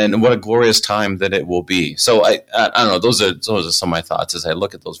 And what a glorious time that it will be. So I don't know. Those are some of my thoughts as I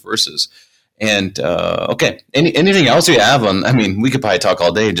look at those verses. And, okay, anything else you have on? I mean, we could probably talk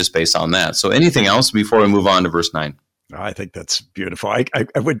all day just based on that. So anything else before we move on to verse 9? I think that's beautiful. I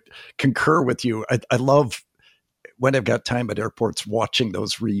would concur with you. I love, when I've got time at airports, watching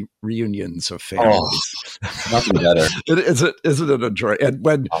those reunions of families. Oh, nothing better. Isn't it a joy? And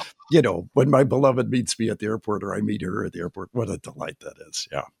when my beloved meets me at the airport, or I meet her at the airport, what a delight that is.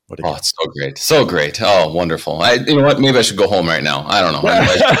 Yeah. It's so great. So great. Oh, wonderful. You know what? Maybe I should go home right now. I don't know.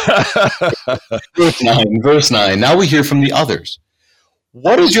 Verse 9. Now we hear from the others.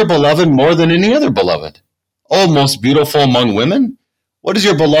 What is your beloved more than any other beloved? Oh, most beautiful among women? What is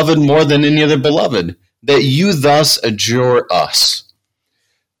your beloved more than any other beloved, that you thus adjure us?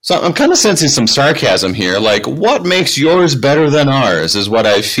 So I'm kind of sensing some sarcasm here. Like, what makes yours better than ours is what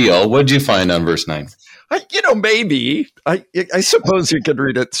I feel. What did you find on verse 9? Maybe. I suppose you could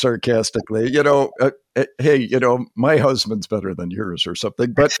read it sarcastically. Hey, my husband's better than yours or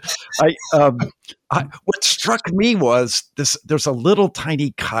something. But what struck me was this. There's a little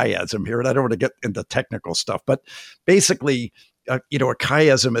tiny chiasm here, and I don't want to get into technical stuff, but basically, a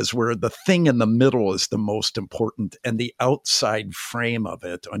chiasm is where the thing in the middle is the most important, and the outside frame of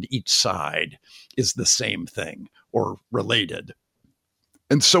it on each side is the same thing or related.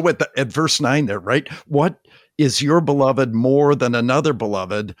 And so at verse 9 there, right? What is your beloved more than another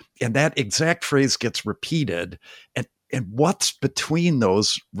beloved? And that exact phrase gets repeated. And what's between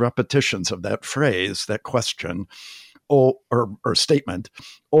those repetitions of that phrase, that question, or statement,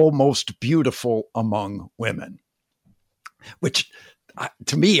 "Oh, most beautiful among women," which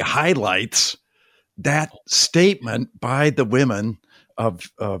to me highlights that statement by the women of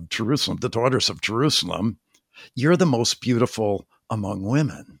Jerusalem, the daughters of Jerusalem. You're the most beautiful among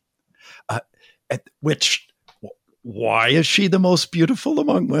women. Why is she the most beautiful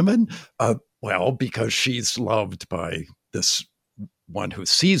among women? Well, because she's loved by this one who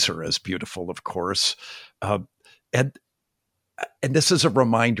sees her as beautiful, of course. And this is a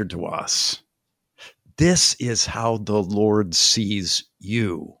reminder to us. This is how the Lord sees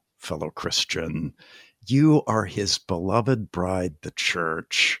you, fellow Christian. You are his beloved bride, the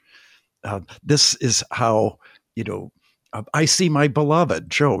church. This is how, I see my beloved,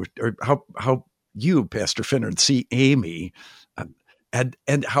 Joe, or how you, Pastor Finner, and see Amy,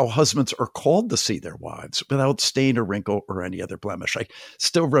 and how husbands are called to see their wives without stain or wrinkle or any other blemish. I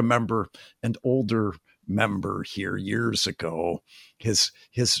still remember an older member here years ago, his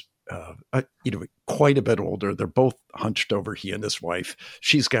quite a bit older. They're both hunched over, he and his wife.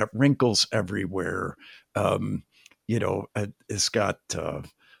 She's got wrinkles everywhere. Has got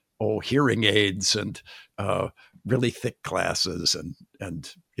hearing aids and really thick glasses,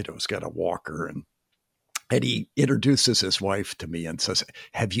 and has got a walker, and he introduces his wife to me and says,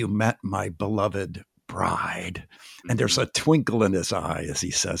 "Have you met my beloved bride?" And there's a twinkle in his eye as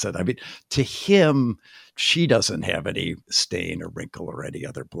he says it. I mean, to him, she doesn't have any stain or wrinkle or any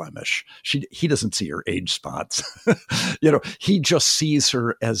other blemish. He doesn't see her age spots. He just sees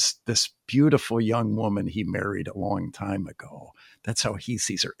her as this beautiful young woman he married a long time ago. That's how he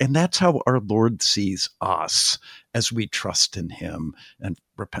sees her. And that's how our Lord sees us as we trust in him and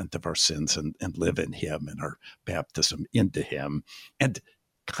repent of our sins and live in him and our baptism into him. And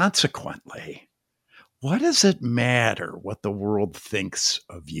consequently, what does it matter what the world thinks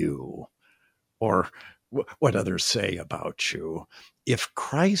of you or what others say about you? If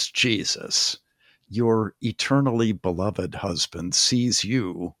Christ Jesus, your eternally beloved husband, sees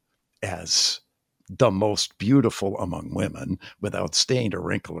you as the most beautiful among women without stain or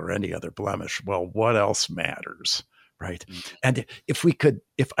wrinkle or any other blemish, well, what else matters, right? Mm-hmm. And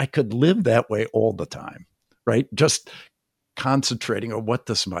if I could live that way all the time, right? Just concentrating on what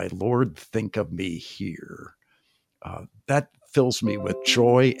does my Lord think of me here, that fills me with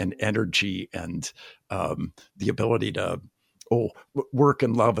joy and energy and the ability to work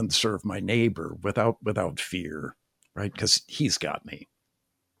and love and serve my neighbor without fear, right? Because he's got me.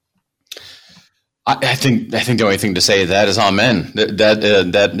 I think the only thing to say to that is amen.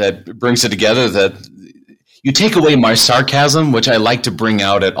 That brings it together. That you take away my sarcasm, which I like to bring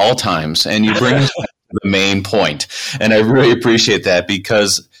out at all times, and you bring us back to the main point. And I really appreciate that,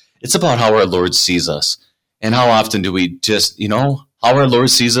 because it's about how our Lord sees us. And how often do we just, how our Lord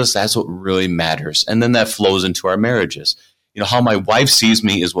sees us, that's what really matters. And then that flows into our marriages. How my wife sees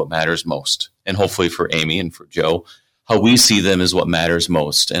me is what matters most. And hopefully for Amy and for Joe, how we see them is what matters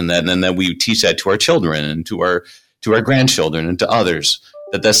most. And then we teach that to our children and to our grandchildren and to others,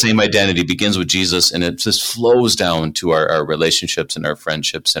 that same identity begins with Jesus, and it just flows down to our relationships and our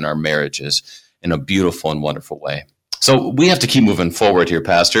friendships and our marriages in a beautiful and wonderful way. So we have to keep moving forward here,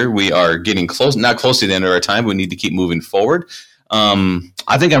 Pastor. We are getting not close to the end of our time. We need to keep moving forward.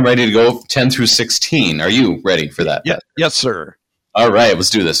 I think I'm ready to go 10 through 16. Are you ready for that? Yeah. Yes, sir. All right, let's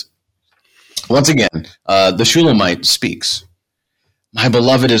do this. Once again, the Shulamite speaks. My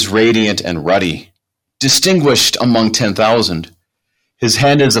beloved is radiant and ruddy, distinguished among 10,000. His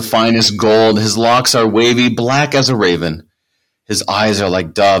head is the finest gold. His locks are wavy, black as a raven. His eyes are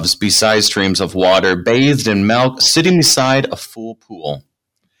like doves beside streams of water, bathed in milk, sitting beside a full pool.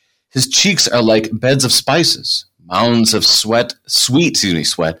 His cheeks are like beds of spices, mounds of sweat, sweet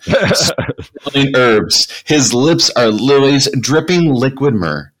herbs. His lips are lilies, dripping liquid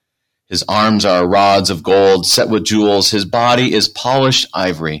myrrh. His arms are rods of gold set with jewels. His body is polished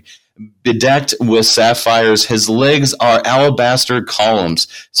ivory, bedecked with sapphires. His legs are alabaster columns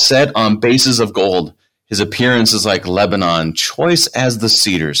set on bases of gold. His appearance is like Lebanon, choice as the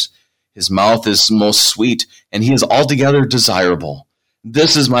cedars. His mouth is most sweet, and he is altogether desirable.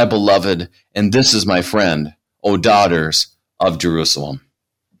 This is my beloved, and this is my friend, O daughters of Jerusalem.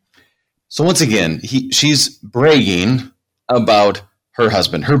 So once again, she's bragging about her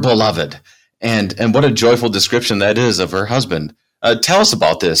husband, her beloved, and what a joyful description that is of her husband. Tell us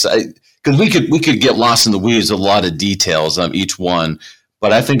about this, because we could get lost in the weeds with a lot of details on each one.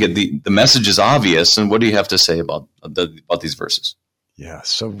 But I think the message is obvious. And what do you have to say about these verses? Yeah,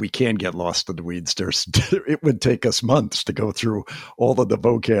 so we can get lost in the weeds. It would take us months to go through all of the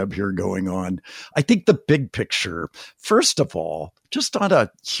vocab here going on. I think the big picture, first of all, just on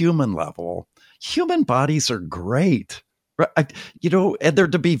a human level, human bodies are great. Right? And they're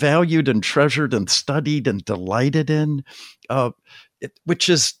to be valued and treasured and studied and delighted in, which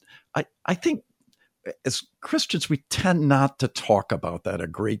is, I think, as Christians, we tend not to talk about that a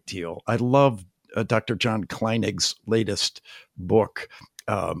great deal. I love Dr. John Kleinig's latest book,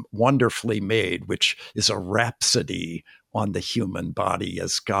 Wonderfully Made, which is a rhapsody on the human body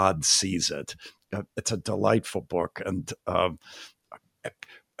as God sees it. It's a delightful book.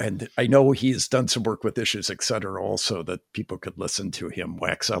 And I know he's done some work with Issues, et cetera, also, that people could listen to him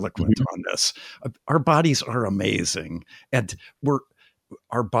wax eloquent on this. Our bodies are amazing. And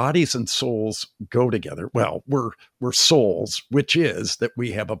our bodies and souls go together. Well, we're souls, which is that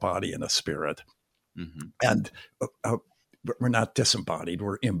we have a body and a spirit. Mm-hmm. And we're not disembodied,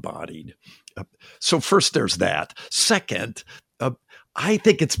 we're embodied. So first there's that. Second, I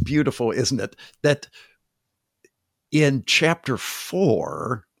think it's beautiful, isn't it, that in chapter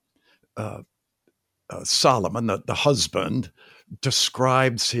 4, Solomon, the husband,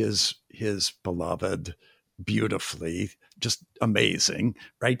 describes his beloved beautifully, just amazing,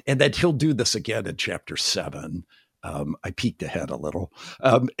 right? And that he'll do this again in chapter 7. I peeked ahead a little,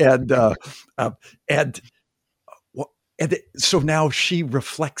 and so now she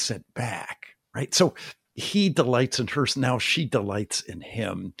reflects it back, right? So he delights in her, now she delights in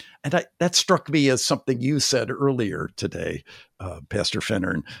him. And that struck me as something you said earlier today, Pastor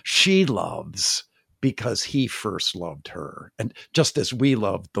Finnern. She loves because he first loved her. And just as we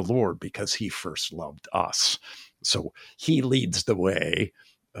loved the Lord because he first loved us. So he leads the way,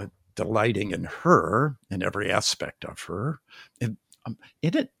 delighting in her, in every aspect of her, in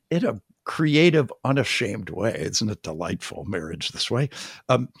a creative, unashamed way. Isn't it delightful, marriage this way?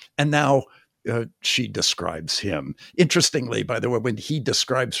 And now she describes him. Interestingly, by the way, when he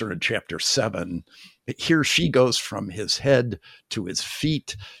describes her in chapter 7, here she goes from his head to his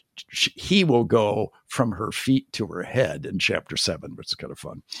feet. He will go from her feet to her head in chapter 7, which is kind of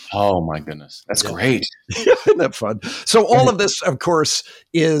fun. Oh, my goodness. That's great. Isn't that fun? So all of this, of course,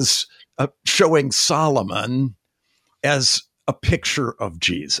 is showing Solomon as a picture of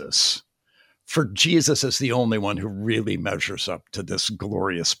Jesus. For Jesus is the only one who really measures up to this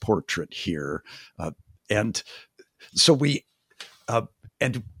glorious portrait here. And so we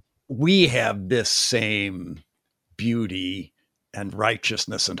have this same beauty and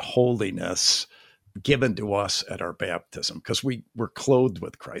righteousness and holiness given to us at our baptism, because we were clothed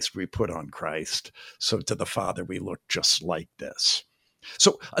with Christ. We put on Christ. So to the Father, we look just like this.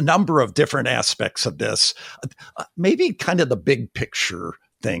 So a number of different aspects of this, maybe kind of the big picture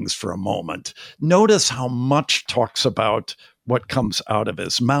things for a moment. Notice how much talks about what comes out of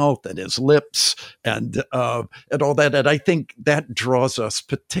his mouth and his lips and all that. And I think that draws us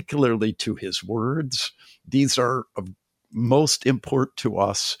particularly to his words. These are of most important to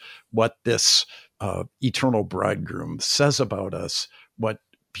us, what this eternal bridegroom says about us, what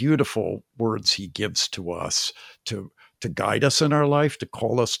beautiful words he gives to us to guide us in our life, to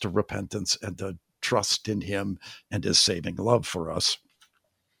call us to repentance and to trust in him and his saving love for us.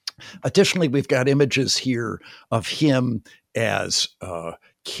 Additionally, we've got images here of him as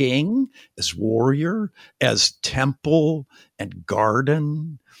king, as warrior, as temple and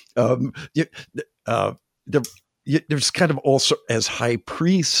garden. There's kind of also as high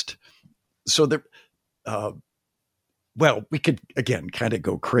priest. So there, we could, again, kind of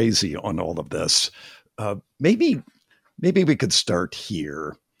go crazy on all of this. Maybe we could start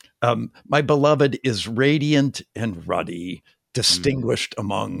here. My beloved is radiant and ruddy, distinguished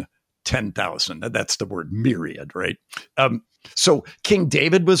among 10,000. That's the word myriad, right? So King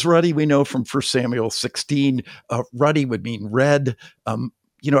David was ruddy. We know from 1 Samuel 16. Ruddy would mean red.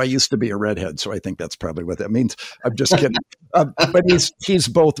 I used to be a redhead, so I think that's probably what that means. I'm just kidding. But he's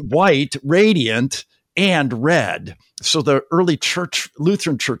both white, radiant, and red. So the early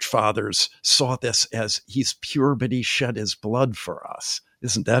Lutheran church fathers saw this as he's pure, but he shed his blood for us.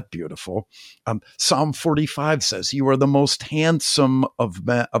 Isn't that beautiful? Psalm 45 says, "You are the most handsome of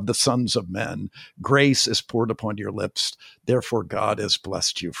the sons of men. Grace is poured upon your lips. Therefore, God has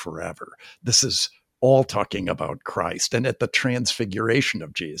blessed you forever." This is all talking about Christ. And at the transfiguration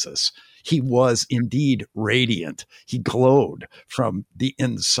of Jesus, he was indeed radiant. He glowed from the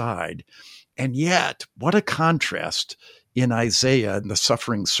inside. And yet, what a contrast in Isaiah in the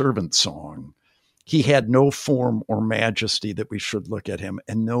suffering servant song. He had no form or majesty that we should look at him,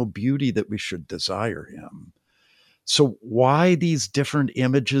 and no beauty that we should desire him. So why these different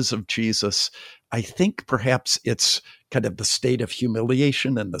images of Jesus? I think perhaps it's kind of the state of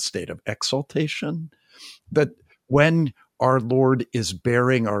humiliation and the state of exaltation, that when our Lord is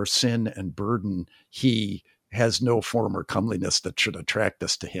bearing our sin and burden, he has no form or comeliness that should attract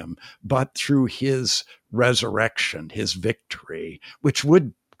us to him, but through his resurrection, his victory, which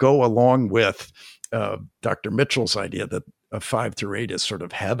would go along with Dr. Mitchell's idea that 5 through 8 is sort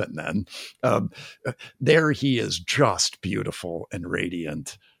of heaven then. There he is just beautiful and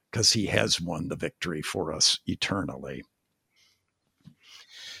radiant because he has won the victory for us eternally.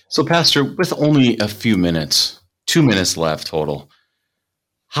 So, Pastor, with only a few minutes, 2 minutes left total,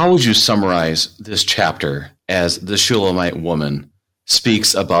 how would you summarize this chapter as the Shulamite woman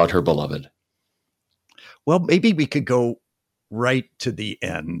speaks about her beloved? Well, maybe we could go right to the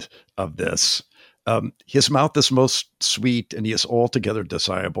end of this. His mouth is most sweet, and he is altogether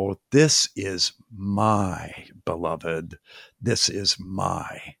desirable. This is my beloved. This is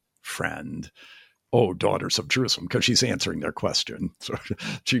my friend. "Oh, daughters of Jerusalem," because she's answering their question. So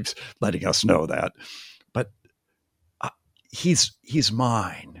she's letting us know that. But he's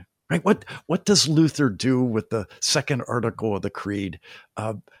mine, right? What does Luther do with the second article of the Creed?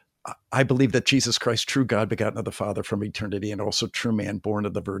 I believe that Jesus Christ, true God, begotten of the Father from eternity, and also true man, born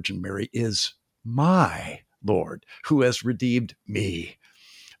of the Virgin Mary, is my Lord, who has redeemed me.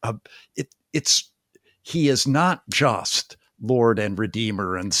 He is not just Lord and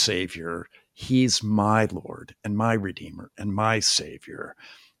Redeemer and Savior. He's my Lord and my Redeemer and my Savior.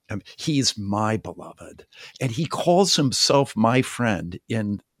 He's my beloved. And he calls himself my friend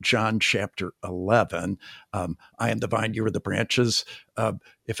in John chapter 11. I am the vine, you are the branches.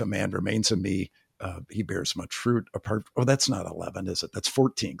 If a man remains in me, he bears much fruit. That's not 11, is it? That's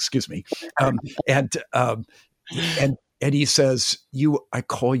 14, excuse me. And he says, I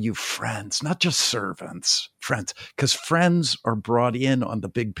call you friends, not just servants, friends, because friends are brought in on the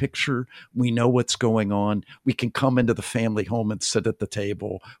big picture. We know what's going on. We can come into the family home and sit at the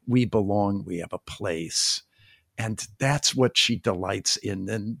table. We belong. We have a place. And that's what she delights in.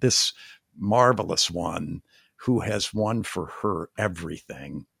 And this marvelous one who has won for her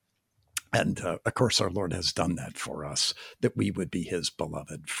everything. And of course, our Lord has done that for us, that we would be his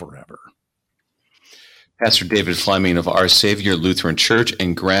beloved forever. Pastor David Fleming of Our Savior Lutheran Church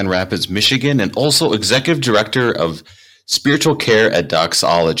in Grand Rapids, Michigan, and also Executive Director of Spiritual Care at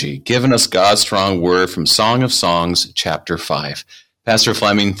Doxology, giving us God's strong word from Song of Songs, chapter 5. Pastor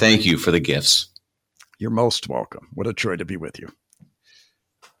Fleming, thank you for the gifts. You're most welcome. What a joy to be with you.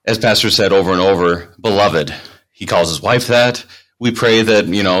 As Pastor said over and over, beloved. He calls his wife that. We pray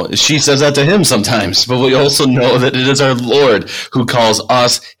that, she says that to him sometimes, but we also know that it is our Lord who calls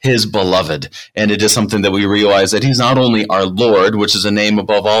us his beloved. And it is something that we realize that he's not only our Lord, which is a name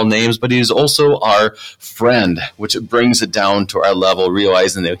above all names, but he's also our friend, which brings it down to our level,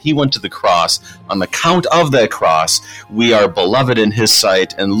 realizing that he went to the cross. On the count of that cross, we are beloved in his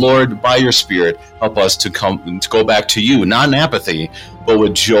sight. And Lord, by your Spirit, help us to go back to you, not in apathy, but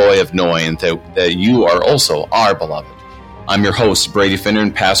with joy of knowing that you are also our beloved. I'm your host, Brady Finner,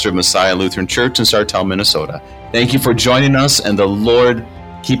 pastor of Messiah Lutheran Church in Sartell, Minnesota. Thank you for joining us, and the Lord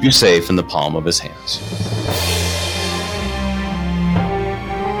keep you safe in the palm of his hands.